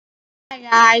Hi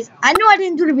guys, I know I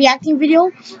didn't do the reacting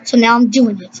video, so now I'm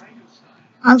doing it.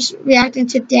 I'm reacting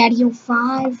to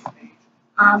daddyOfive,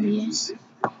 obvious.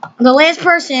 The last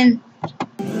person,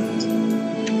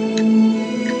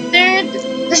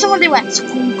 there's someone they went to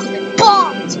school because they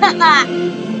bombed.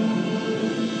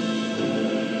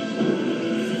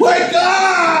 Wake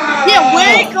up! Yeah,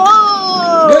 wake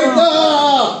up! Wake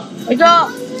up! Wake up!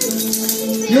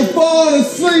 You're falling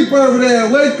asleep over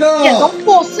there. Wake up! Yeah, don't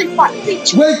fall asleep. I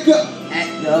beat you. Wake up!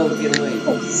 No, get away.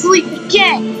 Fall asleep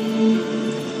again.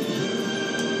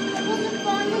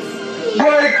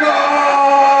 Wake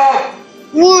up!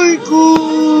 Wake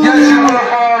up! Yes, you want to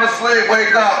fall asleep.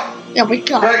 Wake up! Yeah,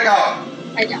 wake up. Wake up!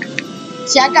 I got.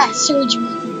 See, I got surgery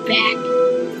back.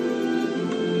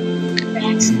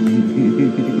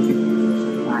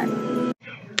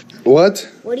 What?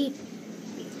 What do you?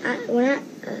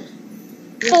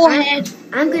 Forehead.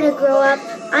 I'm gonna grow up.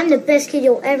 I'm the best kid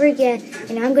you'll ever get,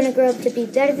 and I'm gonna grow up to be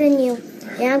better than you.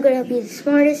 And I'm gonna be the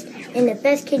smartest and the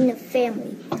best kid in the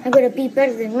family. I'm gonna be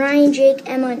better than Ryan, Jake,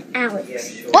 Emma, and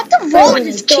Alex. What the wrong with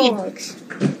this kid? Dogs.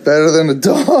 Better than the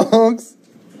dogs?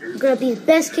 I'm gonna be the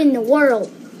best kid in the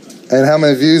world. And how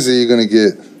many views are you going to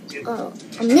get?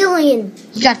 A million.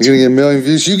 You got You're going to get 1 million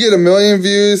views? You get 1 million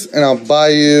views, and I'll buy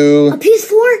you... A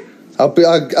PS4?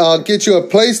 I'll get you a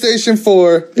PlayStation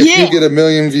 4 if you get 1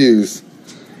 million views.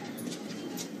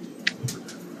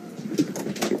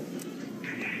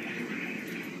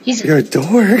 You're a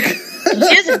dork.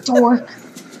 He is a dork.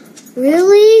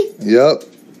 Really? Yep.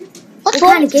 What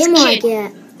kind of game will I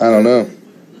get? I don't know.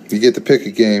 You get to pick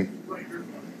a game.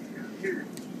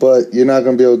 But you're not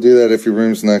going to be able to do that if your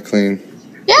room's not clean.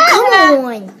 Yeah. Come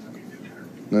on.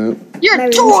 Nope. You're My a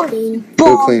room's dork. clean.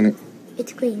 Go clean it.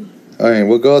 It's clean. Alright,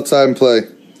 we'll go outside and play.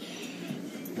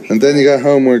 And then you got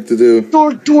homework to do.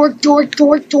 Dork, dork, dork,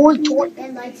 dork, dork, dork.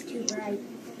 That light's too bright.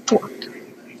 Dork.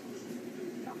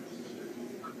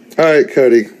 Alright,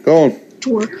 Cody, go on.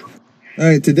 Dork.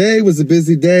 Alright, today was a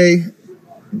busy day.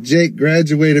 Jake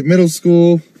graduated middle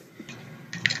school.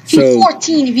 He's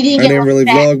 14 if you didn't I get didn't really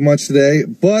back. vlog much today,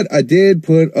 but I did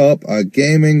put up a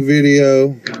gaming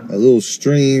video, a little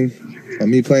stream of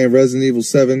me playing Resident Evil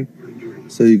 7,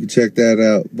 so you can check that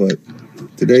out. But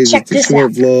today's just a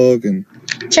short vlog, and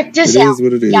check this it out, is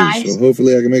what it is. guys. So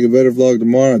hopefully I can make a better vlog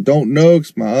tomorrow. I don't know,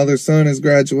 because my other son is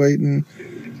graduating,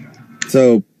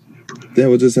 so then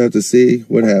we'll just have to see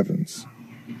what happens.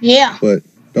 Yeah. But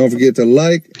don't forget to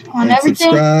like and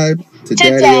subscribe to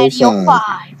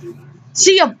daddyOfive.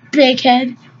 See ya, big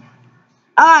head.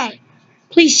 Alright.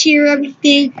 Please share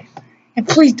everything. And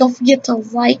please don't forget to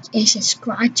like and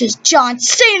subscribe to John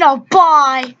Cena.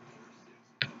 Bye.